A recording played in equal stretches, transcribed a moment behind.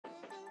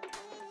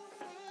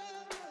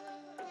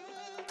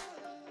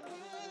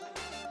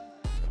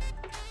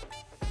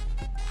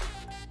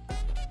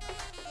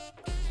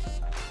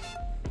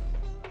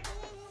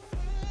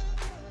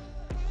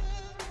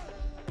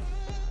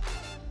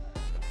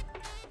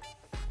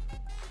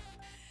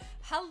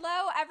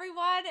Hello,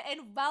 everyone,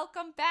 and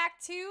welcome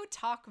back to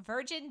Talk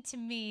Virgin to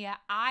Me.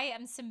 I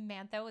am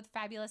Samantha with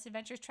Fabulous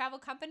Adventures Travel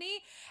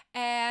Company,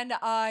 and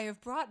I have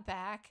brought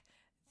back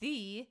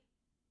the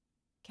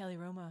Kelly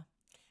Roma.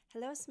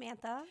 Hello,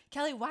 Samantha.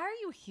 Kelly, why are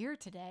you here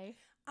today?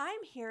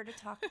 I'm here to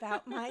talk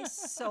about my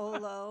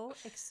solo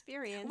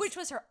experience. Which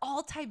was her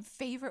all-time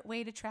favorite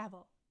way to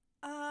travel.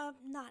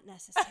 Not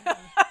necessarily.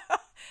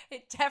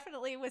 It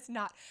definitely was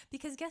not.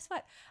 Because guess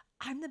what?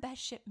 I'm the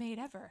best shipmate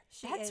ever.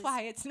 That's is.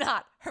 why it's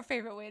not her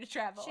favorite way to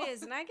travel. She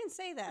is, and I can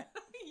say that.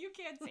 You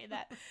can't say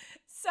that.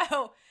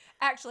 So,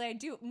 actually, I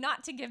do,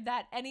 not to give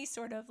that any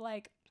sort of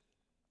like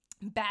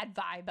bad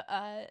vibe,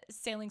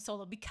 sailing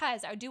solo,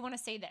 because I do want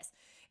to say this.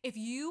 If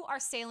you are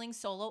sailing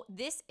solo,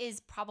 this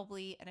is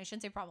probably, and I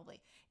shouldn't say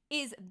probably,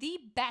 is the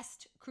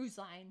best cruise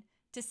line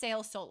to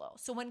sail solo.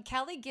 So when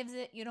Kelly gives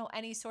it,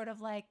 any sort of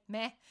like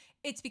meh,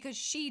 it's because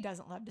she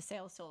doesn't love to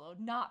sail solo,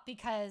 not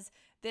because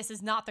this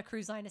is not the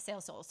cruise line to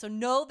sail solo. So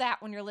know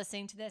that when you're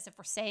listening to this, if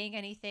we're saying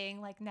anything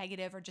like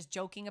negative or just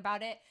joking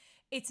about it,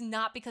 it's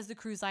not because the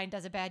cruise line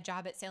does a bad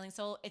job at sailing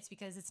solo. It's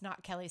because it's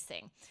not Kelly's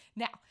thing.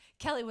 Now,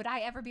 Kelly, would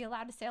I ever be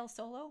allowed to sail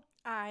solo?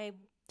 I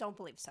don't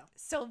believe so.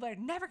 So they're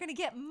never going to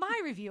get my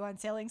review on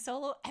sailing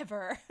solo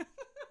ever.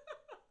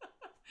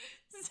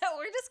 So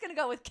we're just going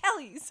to go with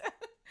Kelly's.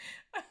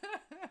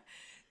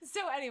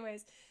 So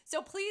anyways,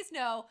 so please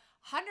know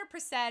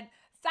 100%,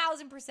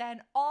 1000%,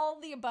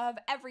 all the above,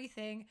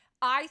 everything.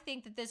 I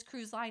think that this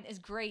cruise line is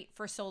great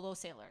for solo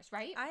sailors,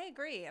 right? I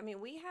agree. I mean,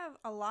 we have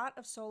a lot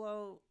of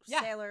solo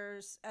Yeah.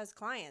 sailors as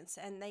clients,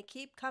 and they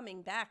keep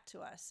coming back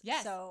to us.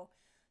 Yes. So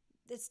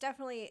it's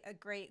definitely a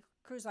great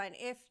cruise line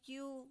if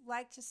you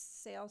like to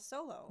sail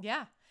solo.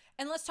 Yeah.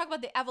 And let's talk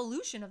about the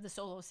evolution of the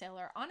solo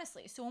sailor,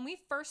 honestly. So when we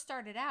first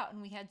started out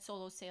and we had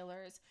solo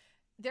sailors,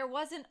 there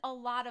wasn't a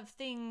lot of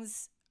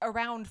things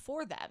around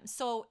for them.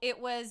 So it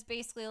was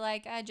basically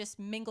like, just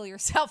mingle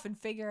yourself and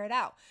figure it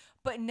out.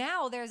 But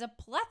now there's a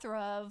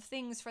plethora of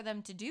things for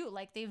them to do.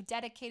 Like they've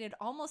dedicated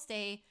almost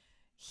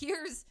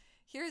here's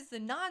the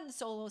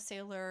non-solo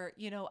sailor,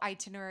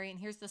 itinerary, and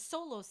here's the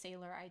solo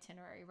sailor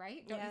itinerary,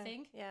 right? Don't you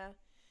think? Yeah.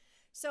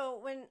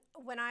 So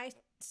when I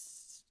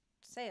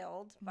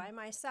sailed by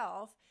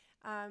myself,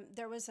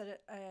 there was a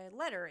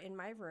letter in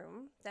my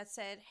room that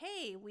said,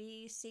 "Hey,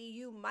 we see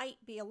you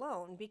might be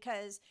alone,"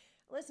 because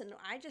listen,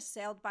 I just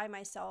sailed by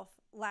myself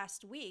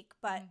last week,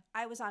 but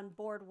I was on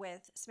board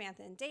with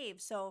Samantha and Dave,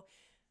 so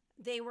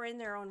they were in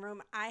their own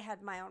room. I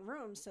had my own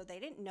room, so they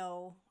didn't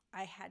know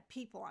I had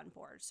people on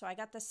board. So I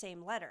got the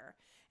same letter,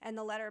 and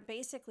the letter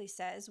basically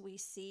says, "We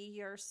see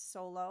you're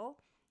solo.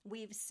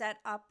 We've set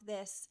up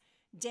this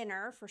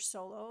dinner for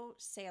solo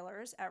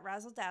sailors at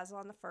Razzle Dazzle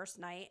on the first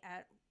night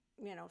at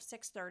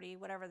 6:30,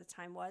 whatever the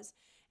time was,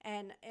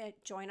 and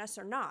join us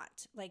or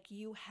not. Like,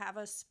 you have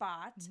a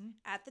spot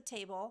at the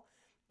table."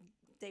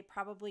 They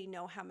probably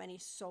know how many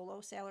solo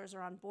sailors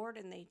are on board,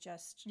 and they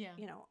just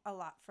a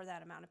lot for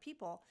that amount of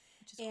people.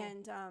 Which is cool.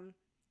 And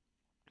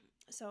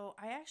so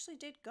I actually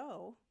did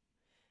go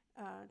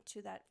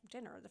to that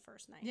dinner the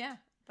first night. Yeah.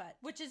 But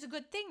which is a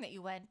good thing that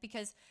you went,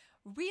 because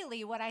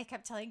really what I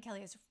kept telling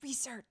Kelly is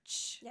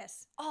research.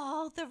 yes,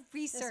 All the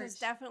research. this was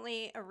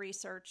definitely a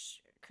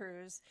research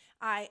cruise.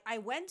 I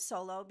went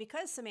solo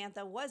because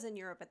Samantha was in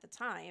Europe at the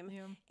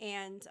time,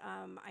 and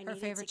I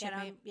needed to get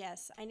on.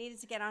 Yes, I needed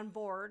to get on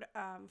board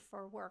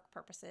for work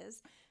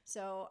purposes.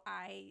 So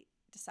I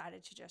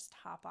decided to just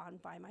hop on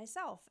by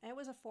myself. And it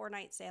was a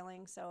 4-night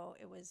sailing, so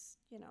it was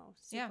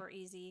super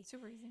easy.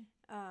 Super easy.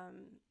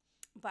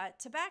 But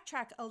to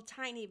backtrack a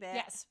tiny bit.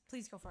 Yes,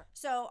 please go for it.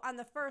 So on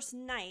the first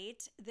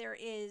night, there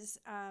is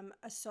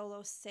a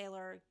solo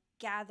sailor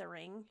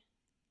gathering.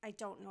 I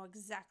don't know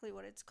exactly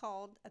what it's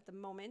called at the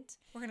moment.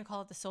 We're going to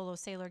call it the Solo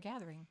Sailor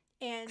Gathering.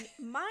 And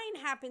mine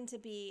happened to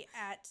be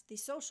at the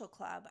social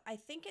club. I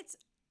think it's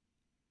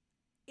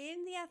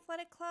in the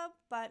athletic club,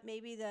 but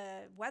maybe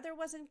the weather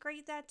wasn't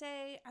great that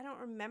day. I don't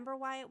remember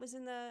why it was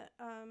in the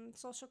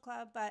social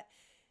club, but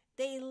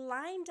they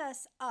lined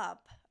us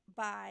up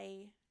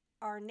by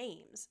our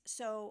names.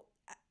 So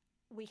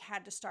we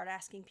had to start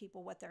asking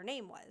people what their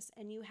name was,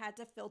 and you had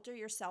to filter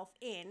yourself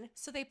in.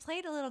 So they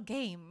played a little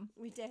game.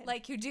 We did.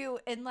 Like you do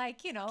in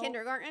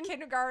kindergarten,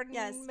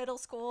 yes. Middle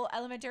school,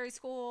 elementary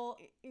school.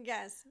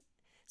 Yes.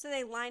 So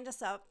they lined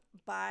us up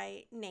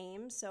by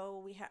name.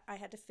 So I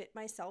had to fit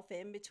myself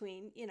in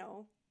between,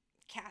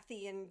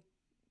 Kathy and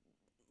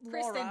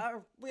Kristen.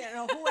 Laura,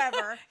 or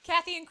whoever.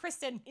 Kathy and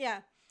Kristen. Yeah.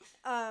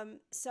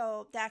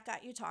 So that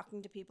got you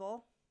talking to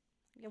people.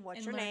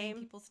 What's your name?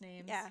 People's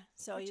names. Yeah.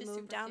 So you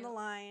move down the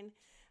line.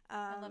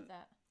 I love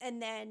that.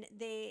 And then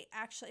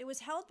it was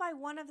held by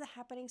one of the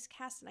Happenings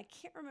cast, and I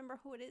can't remember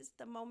who it is at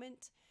the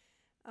moment.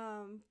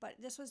 But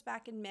this was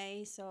back in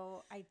May,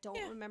 so I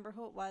don't remember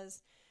who it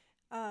was.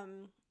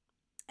 And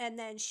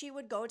then she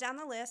would go down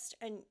the list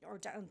or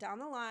down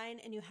the line,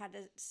 and you had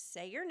to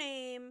say your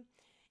name.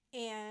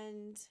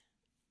 And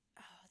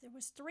there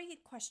was 3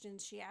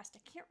 questions she asked.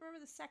 I can't remember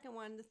the second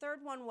one. The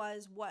third one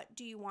was, what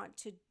do you want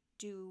to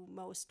do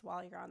most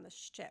while you're on the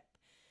ship?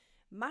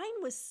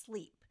 Mine was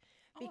sleep.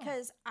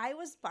 because I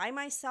was by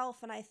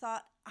myself and I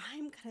thought,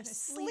 I'm going to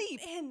sleep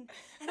in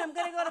and I'm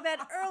going to go to bed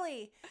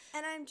early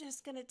and I'm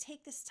just going to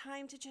take this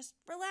time to just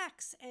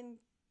relax. And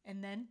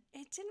then?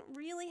 It didn't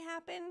really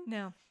happen.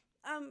 No.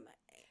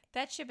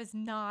 That ship is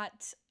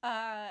not...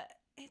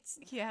 It's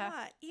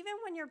not. Even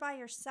when you're by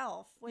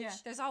yourself,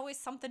 which there's always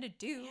something to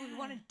do. You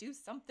want to do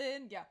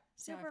something. Yeah.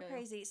 Super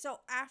crazy. So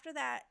after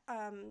that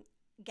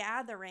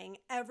gathering,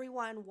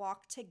 everyone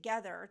walked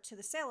together to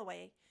the sail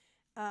away.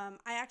 I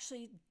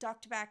actually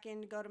ducked back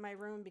in to go to my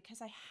room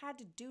because I had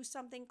to do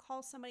something,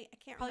 call somebody. I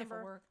can't remember.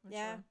 For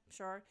work.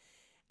 Sure.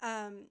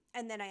 And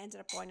then I ended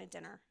up going to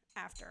dinner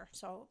after.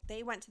 So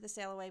they went to the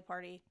sail away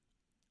party.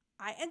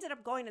 I ended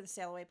up going to the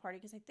sail away party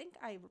because I think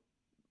I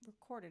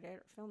recorded it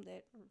or filmed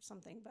it or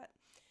something,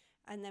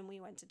 and then we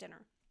went to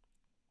dinner.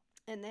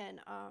 And then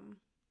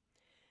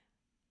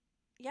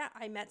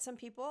I met some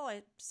people.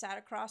 I sat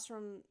across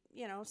from,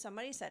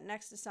 somebody, sat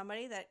next to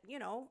somebody that,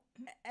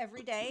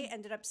 every day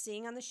ended up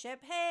seeing on the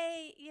ship.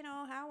 Hey,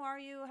 how are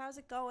you? How's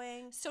it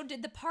going? So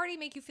did the party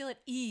make you feel at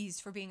ease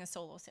for being a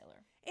solo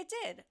sailor? It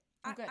did.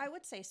 I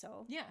would say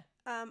so. Yeah.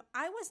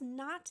 I was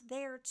not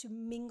there to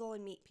mingle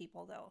and meet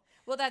people, though.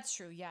 Well, that's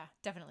true. Yeah,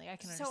 definitely. I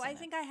can understand So I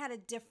think I had a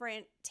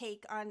different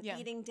take on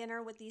eating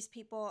dinner with these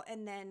people,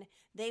 and then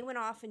they went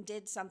off and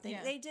did something.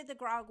 Yeah. They did the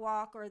grog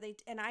walk,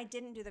 and I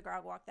didn't do the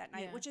grog walk that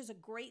night, which is a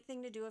great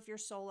thing to do if you're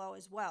solo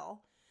as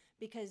well,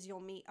 because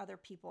you'll meet other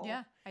people.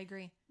 Yeah, I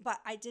agree. But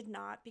I did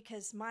not,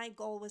 because my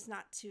goal was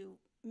not to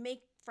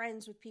make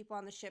friends with people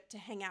on the ship to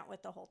hang out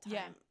with the whole time.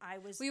 Yeah.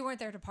 We weren't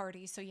there to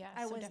party, so yeah.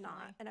 I was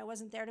not. And I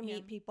wasn't there to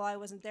meet people. I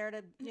wasn't there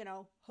to,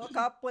 hook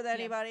up with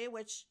anybody,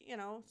 which,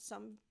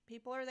 some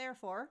people are there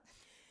for.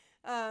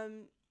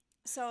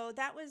 So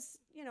that was,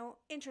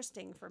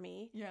 interesting for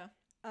me. Yeah.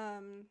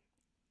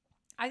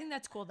 I think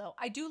that's cool, though.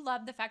 I do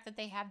love the fact that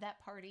they have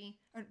that party,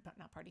 or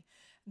not party,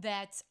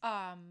 that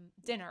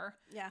dinner.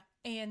 Yeah.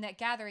 And that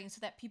gathering so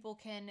that people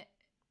can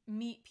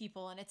meet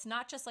people, and it's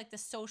not just like the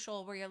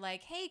social where you're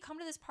like, hey, come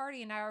to this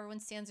party, and now everyone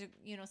stands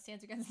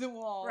against the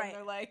wall, right? And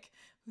they're like,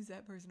 who's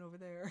that person over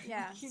there?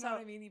 Yeah. You know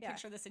what I mean? You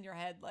picture this in your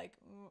head, like,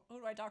 who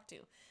do I talk to?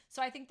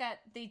 So I think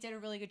that they did a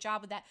really good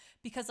job with that,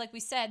 because like we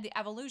said, the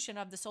evolution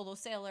of the solo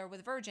sailor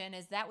with Virgin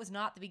is that was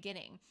not the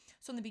beginning.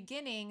 So in the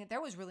beginning,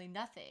 there was really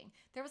nothing.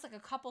 There was like a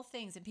couple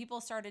things, and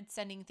people started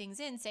sending things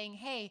in saying,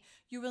 hey,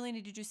 you really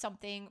need to do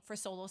something for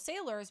solo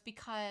sailors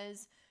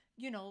because,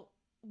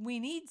 we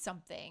need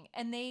something.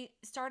 And they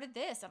started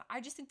this, and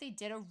I just think they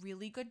did a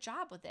really good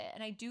job with it.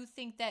 And I do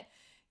think that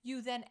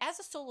you then, as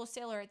a solo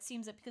sailor, it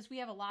seems that because we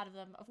have a lot of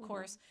them, of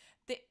course,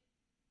 that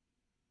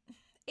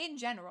in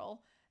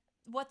general,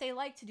 what they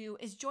like to do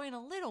is join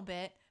a little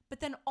bit, but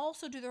then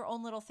also do their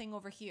own little thing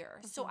over here.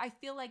 So I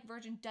feel like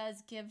Virgin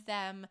does give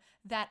them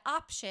that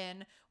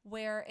option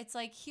where it's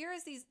like,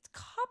 here's these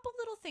couple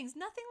little things,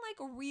 nothing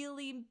like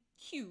really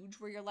huge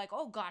where you're like,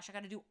 oh gosh, I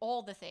got to do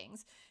all the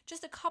things.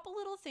 Just a couple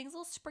little things,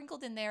 little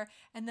sprinkled in there,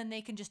 and then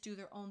they can just do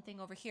their own thing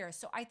over here.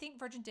 So I think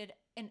Virgin did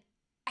an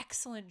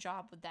excellent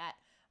job with that,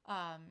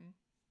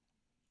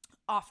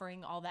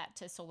 offering all that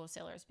to solo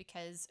sailors,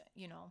 because,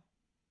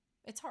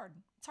 it's hard.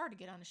 It's hard to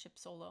get on a ship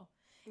solo.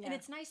 Yeah. And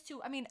it's nice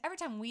too. I mean, every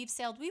time we've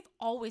sailed, we've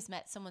always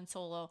met someone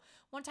solo.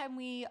 One time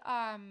we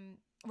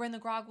were in the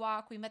grog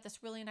walk. We met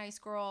this really nice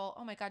girl.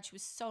 Oh my God, she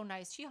was so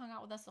nice. She hung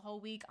out with us the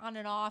whole week, on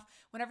and off.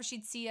 Whenever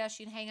she'd see us,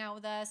 she'd hang out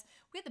with us.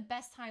 We had the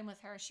best time with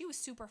her. She was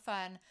super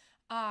fun.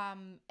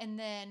 And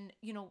then,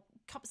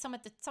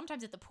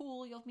 sometimes at the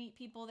pool, you'll meet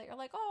people that you're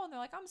like, oh, and they're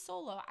like, I'm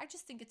solo. I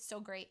just think it's so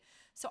great.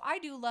 So I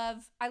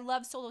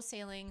love solo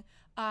sailing.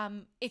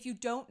 If you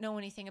don't know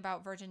anything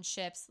about Virgin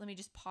ships, let me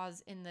just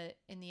pause in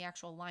the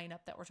actual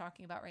lineup that we're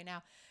talking about right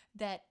now,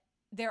 that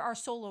there are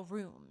solo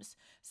rooms.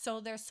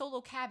 So there's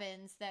solo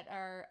cabins that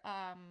are,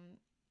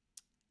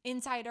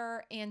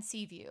 Insider and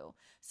Sea View.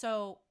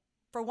 So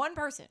for one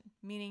person,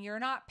 meaning you're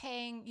not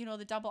paying,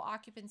 the double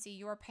occupancy,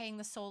 you are paying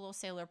the solo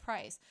sailor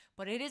price,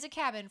 but it is a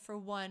cabin for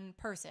one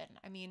person.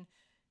 I mean,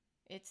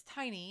 it's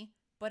tiny,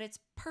 but it's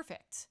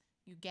perfect.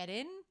 You get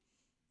in,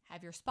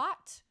 have your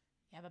spot,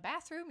 you have a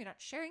bathroom, you're not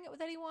sharing it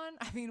with anyone.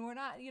 I mean, we're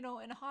not, in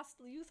a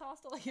youth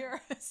hostel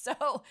here.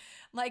 So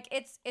like,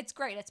 it's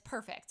great. It's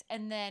perfect.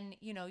 And then,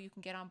 you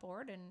can get on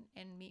board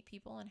and meet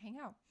people and hang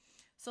out.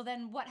 So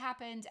then what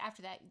happened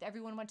after that?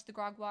 Everyone went to the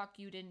grog walk.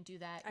 You didn't do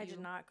that. I did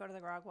not go to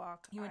the grog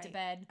walk. You went to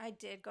bed. I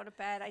did go to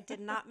bed. I did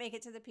not make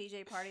it to the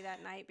PJ party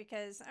that night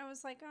because I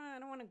was like, oh, I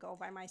don't want to go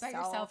by myself. By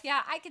yourself. Yeah,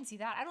 I can see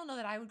that. I don't know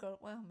that I would go.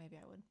 Well, maybe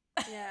I would.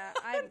 Yeah.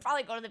 I'd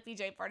probably go to the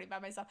PJ party by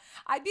myself.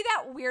 I'd be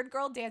that weird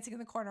girl dancing in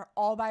the corner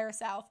all by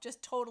herself,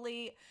 just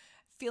totally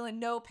feeling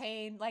no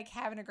pain, like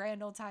having a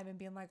grand old time and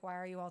being like, why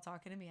are you all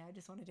talking to me? I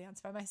just want to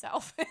dance by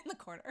myself in the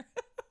corner.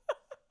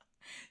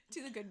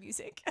 To the good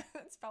music.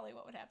 That's probably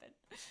what would happen.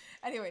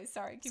 Anyways,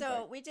 sorry.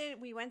 So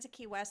we went to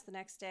Key West the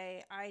next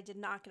day. I did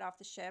not get off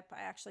the ship.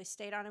 I actually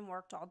stayed on and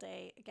worked all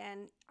day.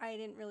 Again, I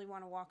didn't really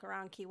want to walk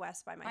around Key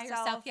West by myself. By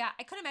yourself, yeah.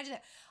 I couldn't imagine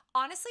that.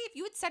 Honestly, if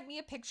you had sent me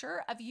a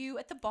picture of you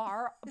at the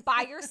bar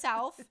by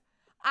yourself,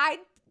 I'd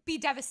be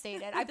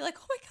devastated. I'd be like,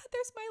 oh my God,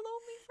 there's my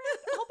lonely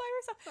friend all by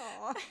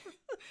herself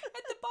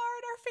at the bar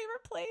at our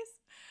favorite place.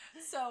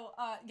 So,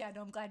 yeah,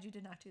 no, I'm glad you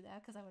did not do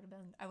that because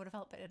I would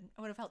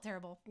have felt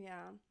terrible.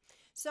 Yeah.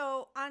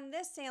 So on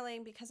this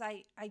sailing, because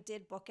I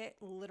did book it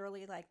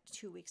literally like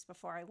 2 weeks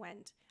before I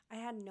went, I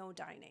had no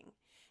dining.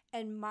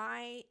 And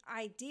my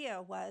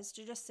idea was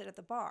to just sit at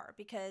the bar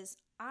because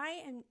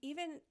I am,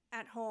 even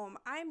at home,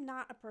 I'm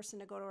not a person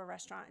to go to a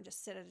restaurant and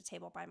just sit at a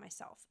table by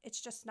myself.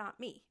 It's just not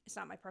me. It's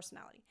not my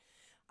personality.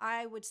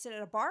 I would sit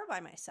at a bar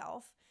by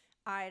myself.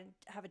 I'd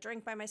have a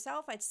drink by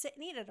myself. I'd sit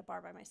and eat at a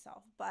bar by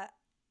myself. But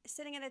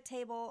sitting at a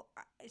table,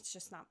 it's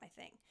just not my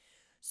thing.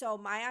 So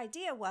my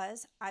idea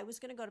was I was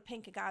going to go to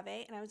Pink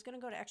Agave and I was going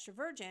to go to Extra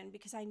Virgin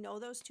because I know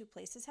those two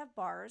places have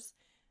bars.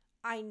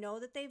 I know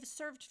that they've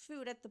served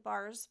food at the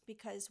bars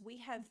because we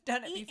have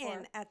done it eaten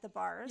before at the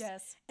bars.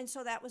 Yes. And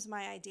so that was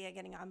my idea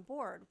getting on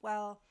board.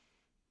 Well,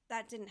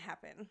 that didn't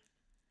happen.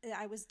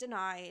 I was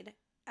denied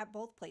at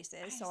both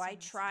places. So I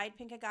tried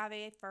Pink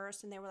Agave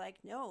first and they were like,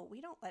 no,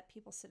 we don't let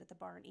people sit at the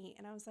bar and eat.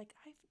 And I was like,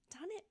 I've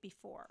done it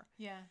before.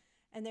 Yeah.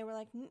 And they were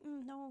like,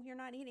 no, you're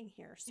not eating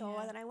here. So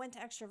then I went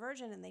to Extra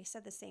Virgin and they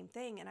said the same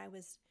thing. And I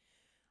was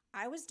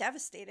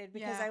devastated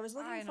because I was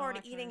looking forward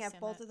to eating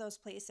at both of those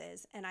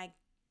places. And I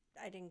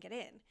didn't get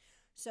in.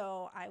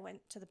 So I went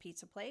to the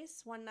pizza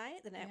place one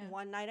night. Then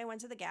one night I went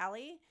to the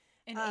galley.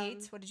 And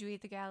ate. What did you eat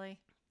at the galley?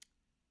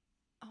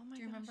 Oh my gosh.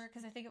 Do you remember?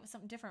 Because I think it was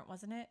something different,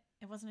 wasn't it?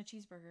 It wasn't a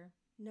cheeseburger.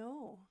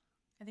 No.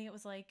 I think it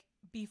was like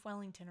beef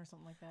Wellington or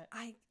something like that.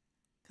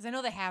 Because I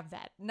know they have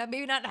that.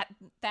 Maybe not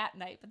that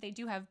night, but they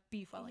do have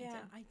beef Wellington. Yeah,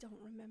 I don't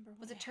remember.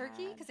 Was it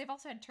turkey? Because they've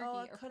also had turkey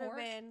or pork. Could have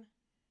been.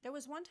 There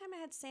was one time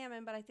I had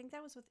salmon, but I think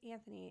that was with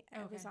Anthony.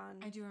 Okay. It was on.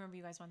 I do remember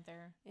you guys went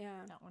there.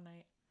 Yeah. That one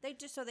night. They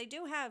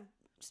do have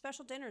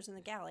special dinners in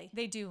the galley.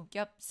 They do.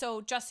 Yep.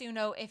 So just so you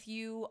know, if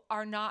you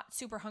are not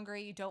super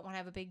hungry, you don't want to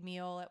have a big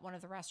meal at one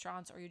of the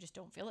restaurants, or you just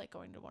don't feel like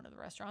going to one of the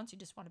restaurants, you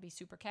just want to be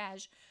super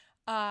cash,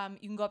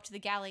 you can go up to the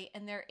galley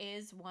and there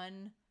is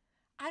one.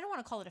 I don't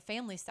want to call it a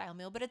family style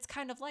meal, but it's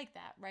kind of like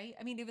that, right?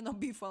 I mean, even though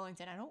beef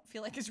Wellington, I don't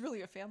feel like it's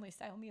really a family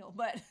style meal,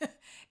 but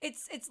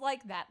it's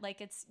like that.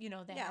 Like it's, they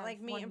have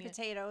like meat and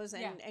potatoes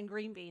and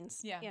green beans.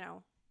 Yeah.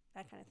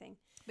 That kind of thing.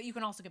 But you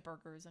can also get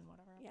burgers and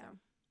whatever. Yeah.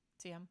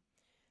 So yeah.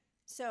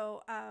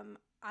 So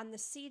on the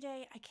sea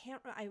day,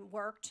 I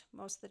worked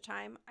most of the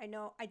time. I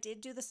know I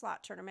did do the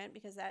slot tournament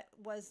because that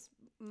was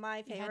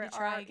my favorite. You had to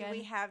try again.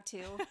 We have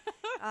to.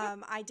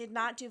 I did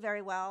not do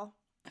very well.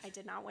 I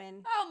did not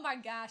win. Oh my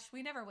gosh,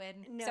 we never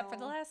win. No. Except for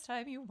the last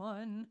time you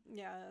won.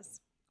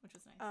 Yes. Which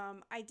was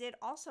nice. I did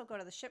also go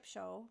to the ship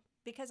show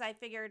because I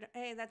figured,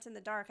 hey, that's in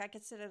the dark. I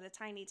could sit at a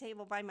tiny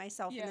table by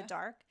myself in the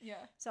dark. Yeah.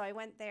 So I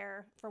went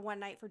there for one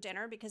night for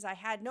dinner because I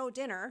had no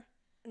dinner,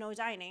 no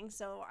dining.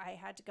 So I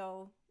had to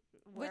go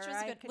where Which was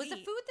I good. could Was the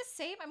eat. food the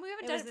same? I mean, we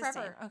haven't done it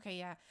forever. Okay,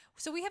 yeah.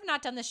 So we have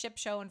not done the ship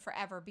show in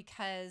forever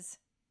because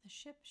the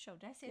ship show.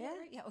 Did I say that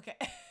right? Yeah. Okay.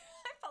 I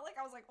felt like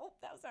I was like, oh,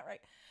 that was not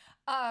right.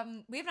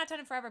 We have not done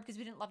it forever because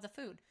we didn't love the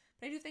food,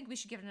 but I do think we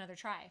should give it another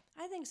try.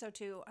 I think so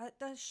too.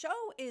 The show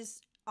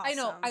is awesome. I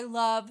know. I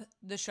love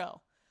the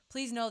show.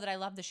 Please know that I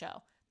love the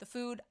show. The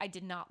food I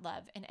did not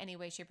love in any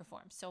way, shape, or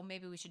form. So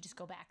maybe we should just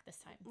go back this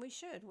time. We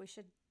should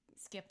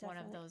Skip one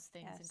of those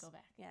things and go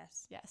back.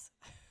 Yes. Yes.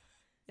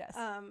 Yes.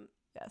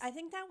 Yes. I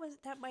think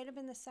that might have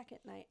been the second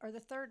night or the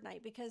third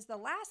night because the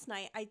last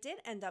night I did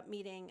end up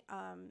meeting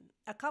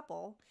a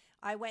couple.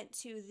 I went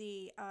to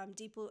the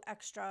Deep Blue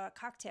Extra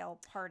cocktail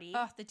party.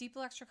 Oh, the Deep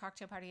Blue Extra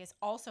cocktail party has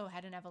also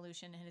had an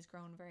evolution and has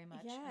grown very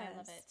much. Yes. And I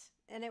love it.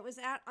 And it was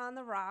on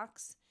the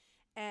rocks.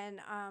 And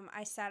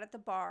I sat at the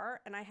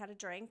bar and I had a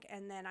drink.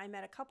 And then I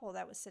met a couple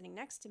that was sitting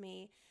next to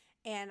me.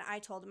 And I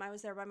told them I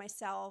was there by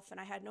myself and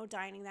I had no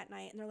dining that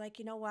night. And they're like,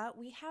 you know what?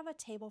 We have a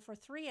table for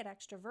 3 at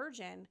Extra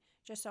Virgin.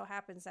 Just so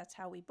happens that's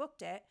how we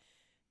booked it.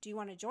 Do you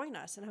want to join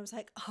us? And I was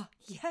like, oh,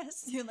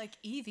 yes. You're like,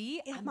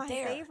 Evie, it's I'm my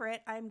there.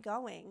 favorite. I'm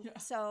going. Yeah.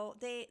 So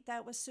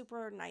that was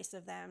super nice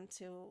of them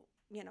to,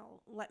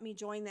 let me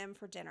join them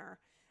for dinner.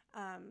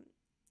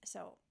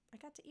 So I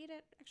got to eat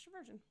at Extra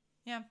Virgin.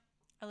 Yeah,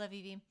 I love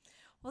Evie.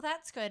 Well,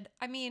 that's good.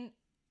 I mean,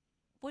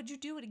 would you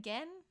do it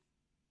again?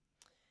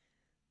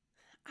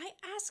 I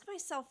ask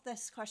myself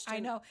this question. I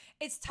know.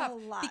 It's tough. A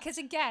lot. Because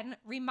again,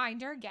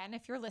 reminder again,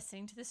 if you're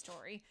listening to the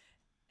story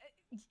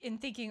and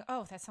thinking,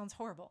 oh, that sounds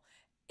horrible.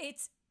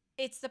 It's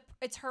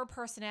her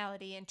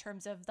personality in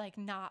terms of like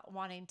not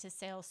wanting to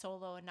sail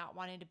solo and not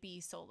wanting to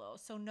be solo.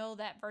 So know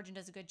that Virgin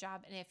does a good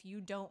job. And if you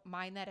don't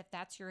mind that, if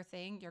that's your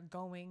thing, you're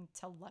going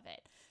to love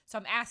it. So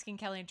I'm asking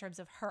Kelly in terms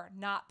of her,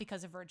 not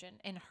because of Virgin.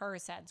 In her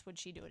sense, would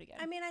she do it again?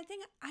 I mean, I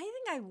think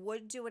I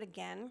would do it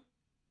again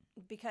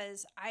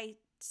because I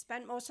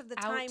spent most of the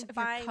time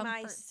by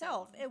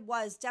myself. Zone. It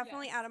was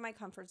definitely out of my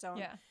comfort zone.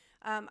 Yeah.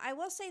 I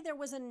will say there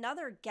was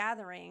another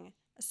gathering,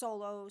 a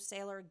solo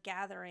sailor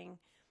gathering,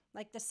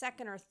 like the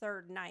second or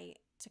third night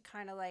to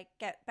kind of like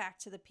get back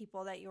to the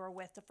people that you were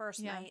with the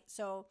first night.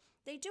 So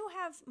they do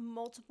have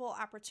multiple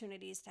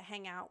opportunities to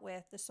hang out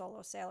with the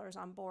solo sailors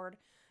on board.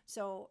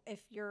 So if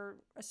you're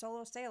a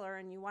solo sailor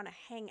and you want to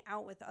hang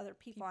out with other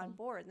people on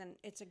board, then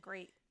it's a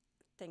great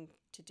thing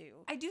to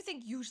do. I do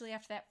think usually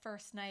after that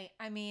first night,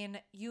 I mean,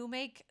 you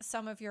make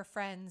some of your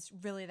friends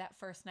really that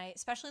first night,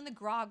 especially in the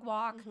grog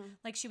walk.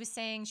 Like she was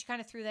saying, she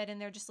kind of threw that in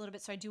there just a little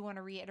bit. So I do want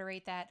to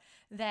reiterate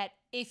that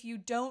if you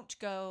don't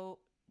go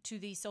to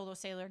the solo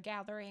sailor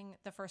gathering,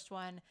 the first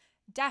one,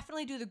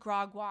 definitely do the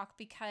grog walk,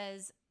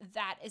 because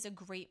that is a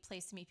great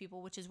place to meet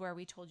people, which is where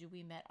we told you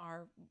we met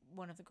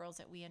one of the girls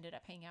that we ended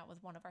up hanging out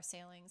with one of our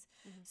sailings.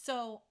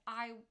 So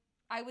I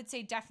would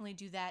say definitely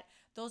do that.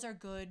 Those are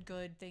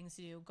good things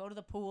to do. Go to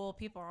the pool.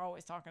 People are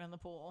always talking in the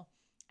pool.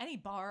 Any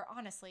bar,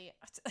 honestly,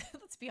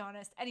 let's be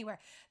honest, anywhere.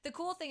 The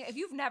cool thing, if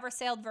you've never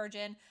sailed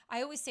Virgin,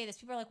 I always say this.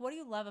 People are like, what do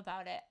you love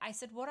about it? I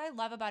said, what I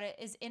love about it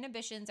is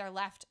inhibitions are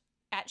left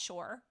at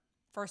shore,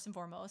 first and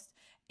foremost,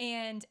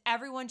 and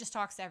everyone just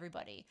talks to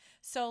everybody.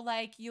 So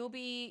like you'll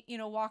be,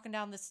 walking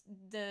down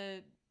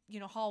the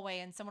hallway,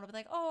 and someone will be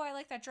like, oh, I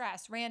like that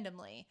dress,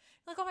 randomly.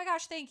 Like, oh my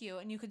gosh, thank you.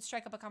 And you could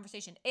strike up a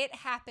conversation. It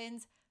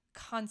happens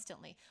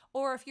constantly.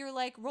 Or if you're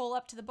like, roll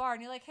up to the bar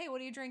and you're like, hey,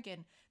 what are you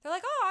drinking? They're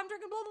like, oh, I'm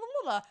drinking blah, blah,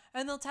 blah, blah.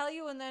 And they'll tell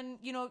you. And then,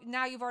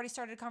 now you've already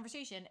started a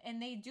conversation,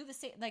 and they do the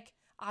same. Like,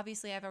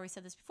 obviously I've always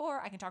said this before,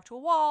 I can talk to a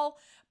wall,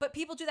 but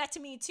people do that to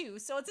me too.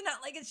 So it's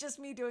not like it's just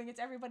me doing it, it's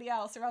everybody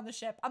else around the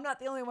ship. I'm not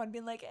the only one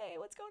being like, hey,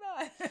 what's going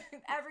on?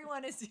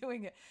 Everyone is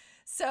doing it.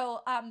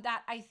 So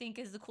that I think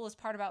is the coolest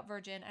part about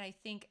Virgin, and I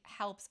think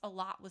helps a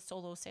lot with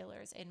solo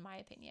sailors, in my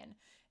opinion,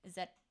 is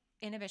that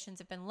inhibitions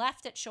have been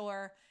left at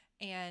shore,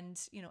 and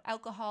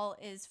alcohol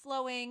is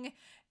flowing,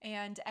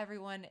 and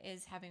everyone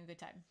is having a good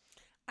time.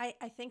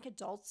 I think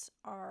adults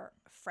are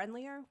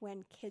friendlier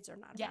when kids are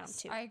not around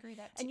too. Yes, I agree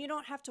that too. And you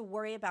don't have to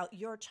worry about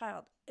your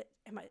child.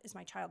 Is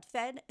my child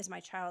fed? Is my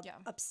child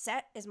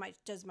upset?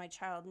 Does my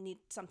child need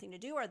something to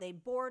do? Are they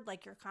bored?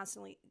 Like,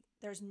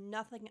 there's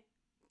nothing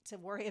to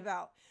worry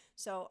about.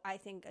 So I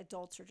think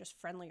adults are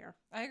just friendlier.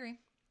 I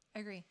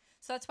agree.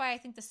 So that's why I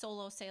think the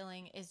solo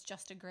sailing is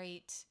just a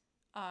great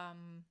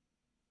thing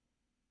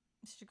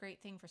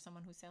for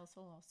someone who sails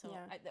solo. So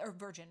or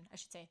Virgin, I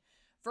should say.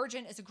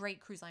 Virgin is a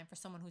great cruise line for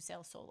someone who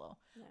sails solo,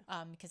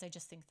 because I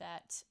just think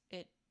that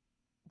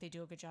they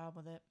do a good job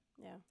with it.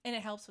 Yeah. And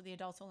it helps with the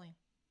adults only,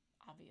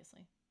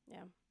 obviously.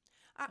 Yeah.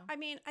 I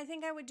mean, I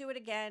think I would do it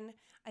again.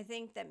 I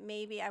think that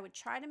maybe I would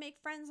try to make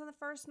friends on the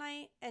first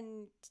night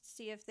and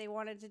see if they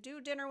wanted to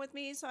do dinner with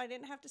me, so I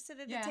didn't have to sit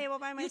at the table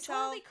by myself. You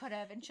totally could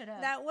have and should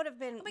have. That would have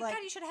been God,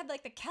 you should have had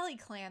like the Kelly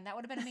clan. That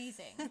would have been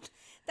amazing.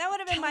 That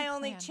would have been my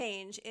only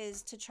change,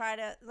 is to try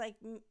to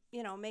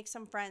make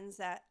some friends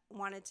that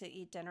wanted to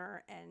eat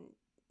dinner, and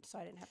so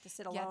I didn't have to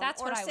sit alone. Yeah, that's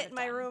what I would have sit in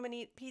my room and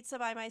eat pizza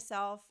by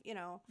myself,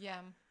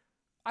 Yeah.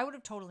 I would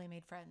have totally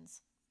made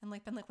friends and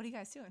been like, what are you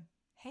guys doing?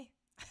 Hey.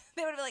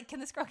 They would have been like, can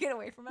this girl get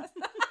away from us?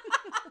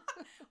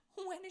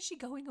 When is she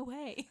going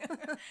away?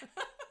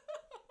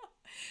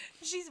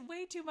 She's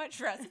way too much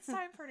for us. It's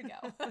time for her to go.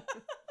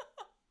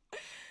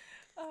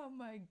 Oh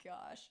my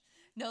gosh.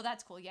 No,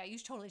 that's cool. Yeah, you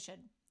totally should.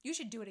 You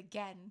should do it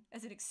again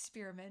as an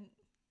experiment.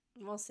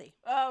 We'll see.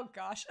 Oh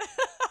gosh.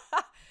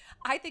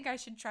 I think I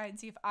should try and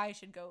see if I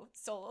should go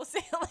solo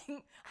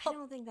sailing. I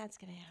don't think that's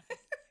going to happen.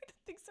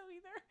 Think so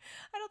either.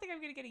 I don't think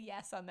I'm going to get a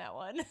yes on that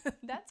one.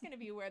 That's going to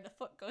be where the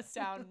foot goes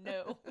down.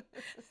 No.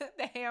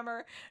 The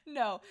hammer.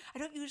 No. I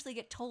don't usually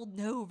get told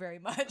no very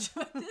much,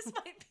 but this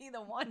might be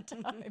the one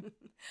time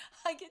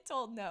I get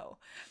told no.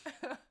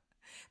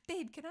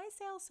 Babe, can I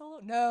sail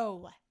solo?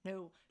 No. It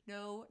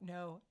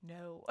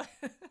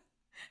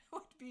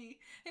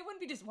wouldn't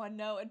be just one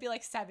no. It'd be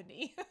like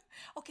 70.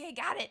 Okay,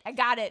 I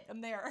got it.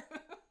 I'm there.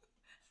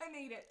 I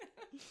made it.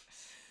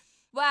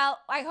 Well,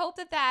 I hope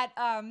that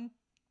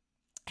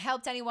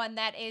helped anyone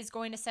that is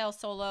going to sail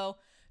solo.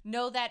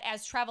 Know that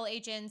as travel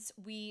agents,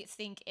 we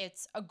think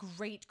it's a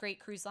great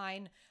cruise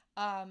line.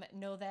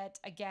 Know that,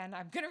 again,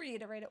 I'm going to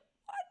reiterate it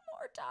one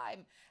more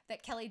time,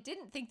 that Kelly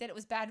didn't think that it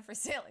was bad for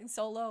sailing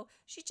solo.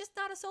 She's just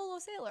not a solo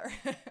sailor.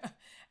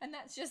 And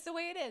that's just the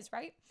way it is,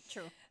 right?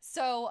 True.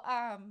 So,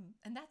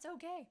 and that's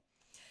okay.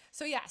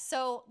 So yeah,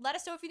 so let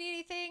us know if you need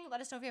anything. Let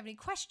us know if you have any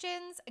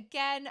questions.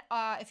 Again,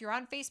 if you're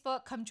on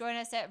Facebook, come join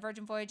us at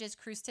Virgin Voyages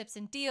Cruise Tips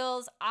and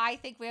Deals. I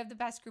think we have the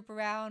best group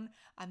around.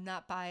 I'm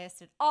not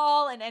biased at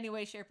all in any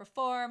way, shape, or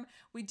form.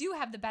 We do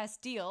have the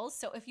best deals.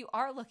 So if you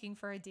are looking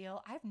for a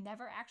deal, I've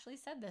never actually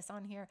said this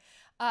on here.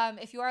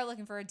 If you are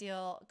looking for a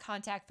deal,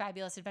 contact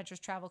Fabulous Adventures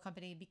Travel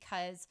Company,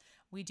 because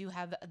we do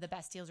have the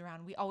best deals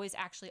around. We always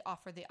actually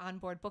offer the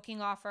onboard booking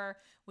offer,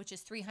 which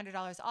is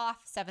 $300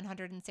 off,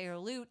 $700 in sailor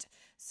loot.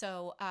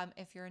 So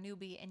if you're a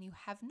newbie and you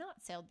have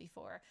not sailed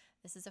before,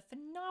 this is a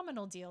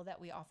phenomenal deal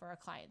that we offer our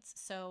clients.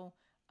 So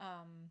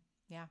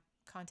yeah,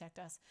 contact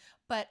us.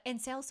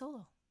 And sail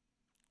solo,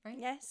 right?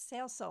 Yes,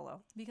 sail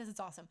solo. Because it's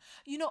awesome.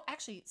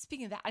 Actually,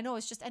 speaking of that, I know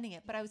it's just ending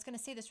it, but I was going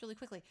to say this really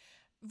quickly.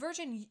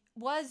 Virgin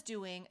was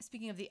doing,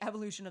 speaking of the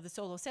evolution of the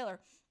solo sailor,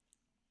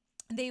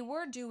 they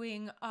were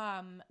doing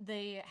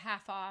the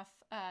half-off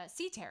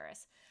Sea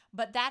Terrace,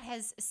 but that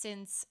has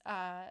since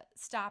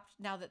stopped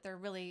now that they're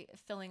really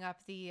filling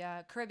up the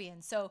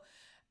Caribbean. So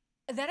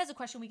that is a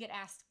question we get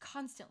asked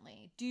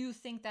constantly. Do you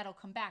think that'll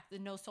come back, the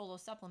no solo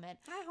supplement?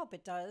 I hope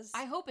it does.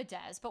 I hope it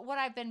does. But what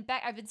I've been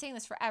saying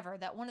this forever,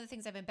 that one of the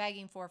things I've been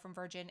begging for from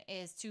Virgin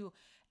is to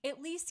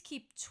at least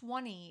keep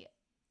 20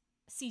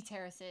 sea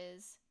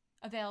terraces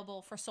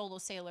available for solo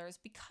sailors,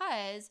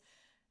 because,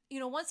 you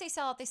know, once they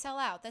sell out, they sell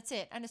out. That's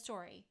it. End of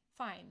story.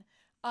 Fine.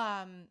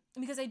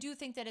 Because I do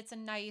think that it's a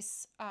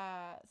nice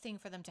thing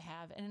for them to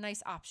have, and a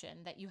nice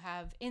option that you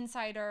have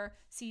Insider,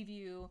 Sea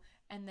View,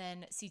 and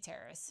then Sea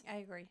Terrace. I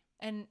agree.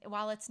 And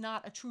while it's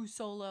not a true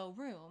solo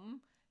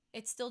room,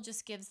 it still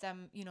just gives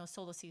them, you know,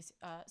 solo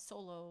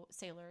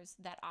sailors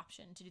that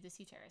option to do the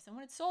Sea Terrace. And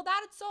when it's sold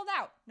out, it's sold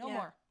out. No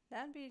more.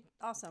 That'd be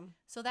awesome.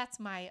 So that's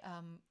my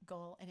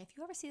goal. And if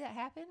you ever see that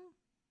happen,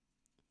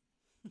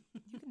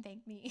 you can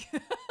thank me.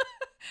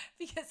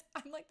 Because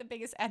I'm like the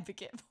biggest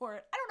advocate for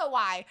it. I don't know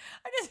why.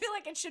 I just feel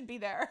like it should be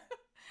there.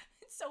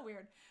 It's so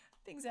weird.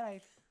 Things that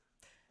I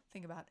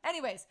think about.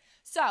 Anyways,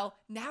 so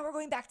now we're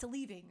going back to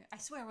leaving. I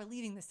swear we're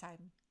leaving this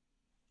time.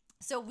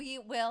 So we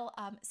will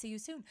see you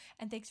soon.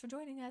 And thanks for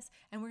joining us.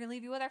 And we're going to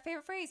leave you with our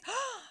favorite phrase.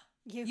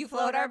 You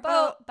float our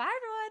boat. Bye,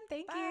 everyone.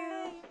 Thank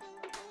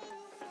you.